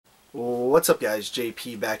What's up, guys?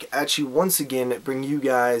 JP back at you once again, bring you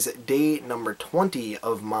guys day number 20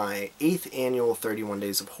 of my 8th annual 31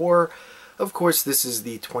 Days of Horror. Of course, this is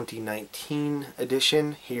the 2019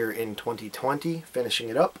 edition here in 2020, finishing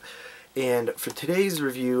it up. And for today's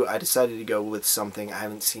review, I decided to go with something I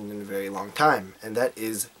haven't seen in a very long time, and that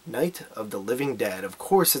is Night of the Living Dead. Of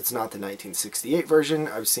course, it's not the 1968 version.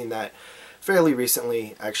 I've seen that fairly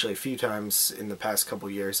recently, actually a few times in the past couple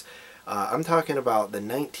years. I'm talking about the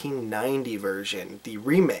 1990 version, the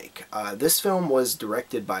remake. This film was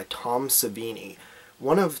directed by Tom Savini,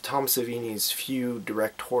 one of Tom Savini's few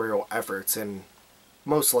directorial efforts, and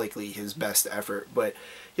most likely his best effort, but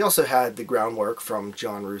he also had the groundwork from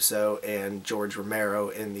John Russo and George Romero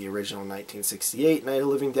in the original 1968 Night of the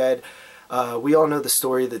Living Dead. We all know the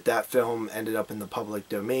story that that film ended up in the public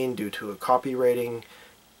domain due to a copywriting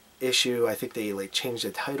issue. I think they changed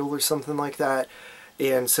the title or something like that.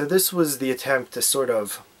 And so this was the attempt to sort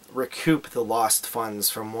of recoup the lost funds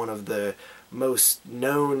from one of the most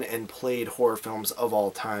known and played horror films of all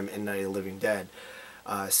time in Night of the Living Dead.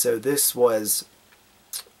 So this was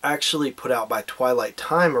actually put out by Twilight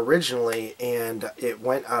Time originally, and it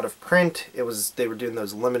went out of print. They were doing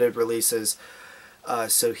those limited releases.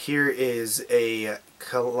 So here is a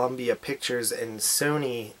Columbia Pictures and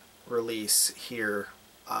Sony release here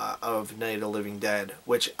of Night of the Living Dead,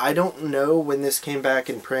 which I don't know when this came back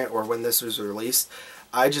in print or when this was released.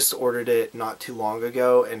 I just ordered it not too long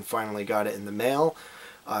ago and finally got it in the mail.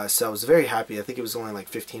 So I was very happy. I think it was only like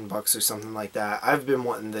 15 bucks or something like that. I've been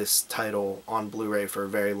wanting this title on Blu-ray for a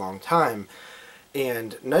very long time.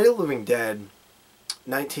 And Night of the Living Dead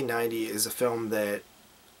 1990 is a film that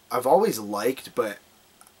I've always liked, but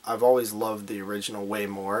I've always loved the original way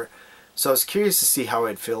more. So I was curious to see how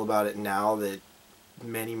I'd feel about it now that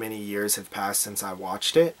many years have passed since I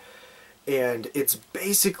watched it. And it's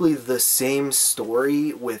basically the same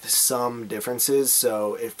story with some differences.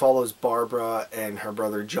 So it follows Barbara and her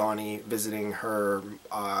brother Johnny visiting her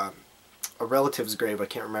a relative's grave. I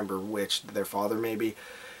can't remember which, their father maybe,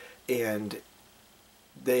 and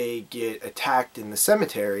they get attacked in the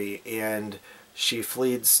cemetery, and she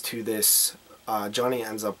flees to this Johnny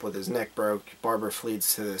ends up with his neck broke. Barbara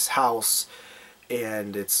flees to this house,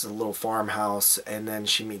 and it's a little farmhouse, and then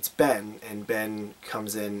she meets Ben, and Ben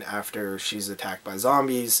comes in after she's attacked by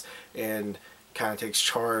zombies and kind of takes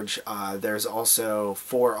charge. There's also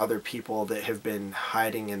 4 other people that have been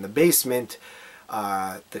hiding in the basement,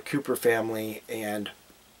 the Cooper family, and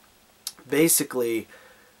basically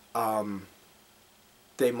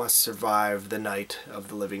they must survive the Night of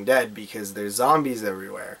the Living Dead because there's zombies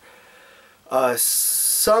everywhere.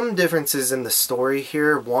 Some differences in the story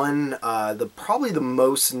here. One, probably the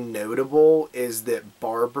most notable is that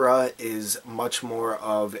Barbara is much more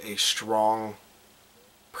of a strong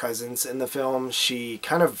presence in the film. She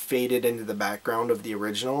kind of faded into the background of the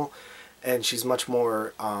original, and she's much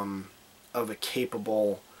more of a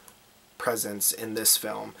capable presence in this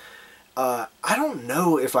film. I don't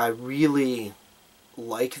know if I really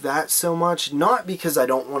like that so much, not because I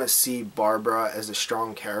don't want to see Barbara as a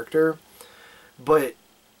strong character, but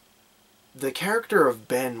the character of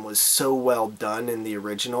Ben was so well done in the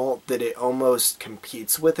original that it almost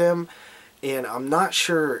competes with him, and I'm not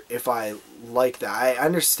sure if I like that. I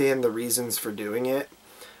understand the reasons for doing it,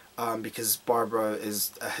 because Barbara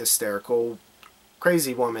is a hysterical,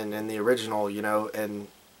 crazy woman in the original, you know, and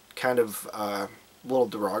kind of a little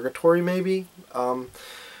derogatory maybe.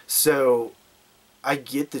 So I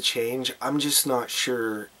get the change. I'm just not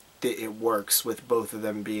sure that it works with both of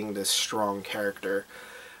them being this strong character.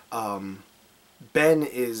 Ben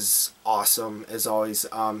is awesome as always.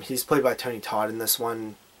 He's played by Tony Todd in this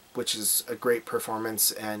one, which is a great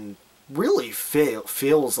performance and really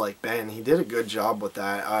feels like Ben. He did a good job with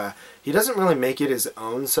that. He doesn't really make it his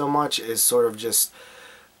own so much as sort of just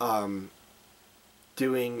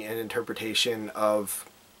doing an interpretation of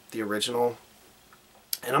the original,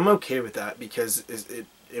 and I'm okay with that because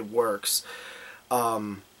it works.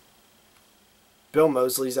 Bill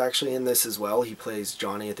Moseley's actually in this as well. He plays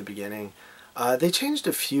Johnny at the beginning. They changed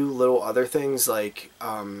a few little other things, like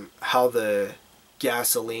how the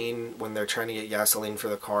gasoline, when they're trying to get gasoline for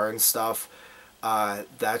the car and stuff,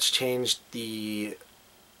 that's changed.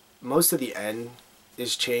 Most of the end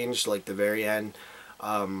is changed, like the very end,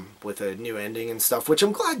 with a new ending and stuff, which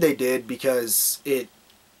I'm glad they did, because it,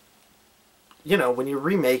 you know, when you're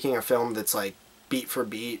remaking a film that's like beat for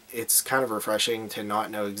beat, it's kind of refreshing to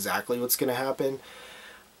not know exactly what's going to happen.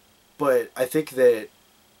 But I think that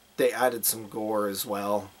they added some gore as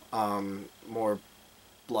well, more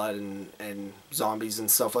blood and zombies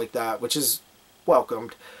and stuff like that, which is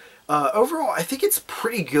welcomed. Overall, I think it's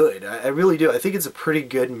pretty good. I really do. I think it's a pretty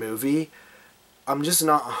good movie. I'm just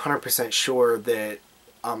not 100% sure that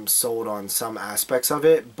I'm sold on some aspects of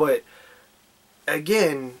it, but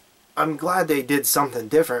again, I'm glad they did something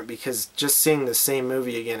different, because just seeing the same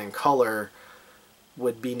movie again in color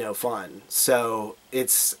would be no fun. So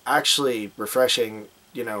it's actually refreshing,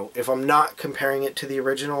 you know, if I'm not comparing it to the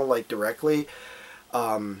original like directly.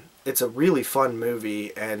 It's a really fun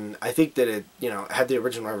movie, and I think that it, you know, had the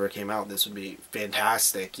original ever came out, this would be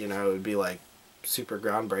fantastic. You know, it would be like super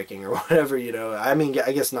groundbreaking or whatever, you know. I mean,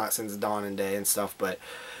 I guess not since Dawn and Day and stuff, but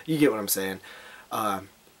you get what I'm saying.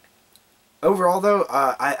 Overall, though,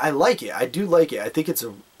 I like it. I do like it. I think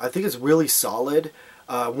it's really solid.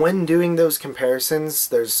 When doing those comparisons,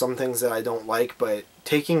 there's some things that I don't like, but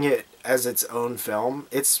taking it as its own film,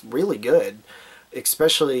 it's really good.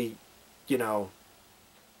 Especially, you know,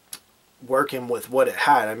 working with what it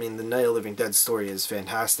had. I mean, the Night of the Living Dead story is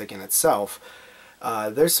fantastic in itself.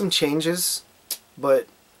 There's some changes, but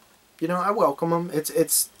you know, I welcome them.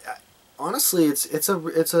 It's honestly,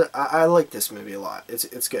 I like this movie a lot.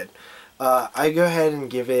 It's good. I'll go ahead and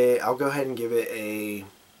give it a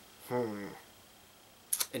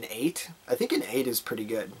an 8. I think an 8 is pretty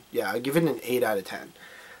good. Yeah, I'll give it an 8 out of 10.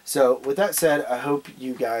 So with that said, I hope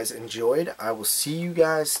you guys enjoyed. I will see you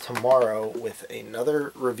guys tomorrow with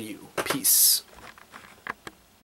another review. Peace.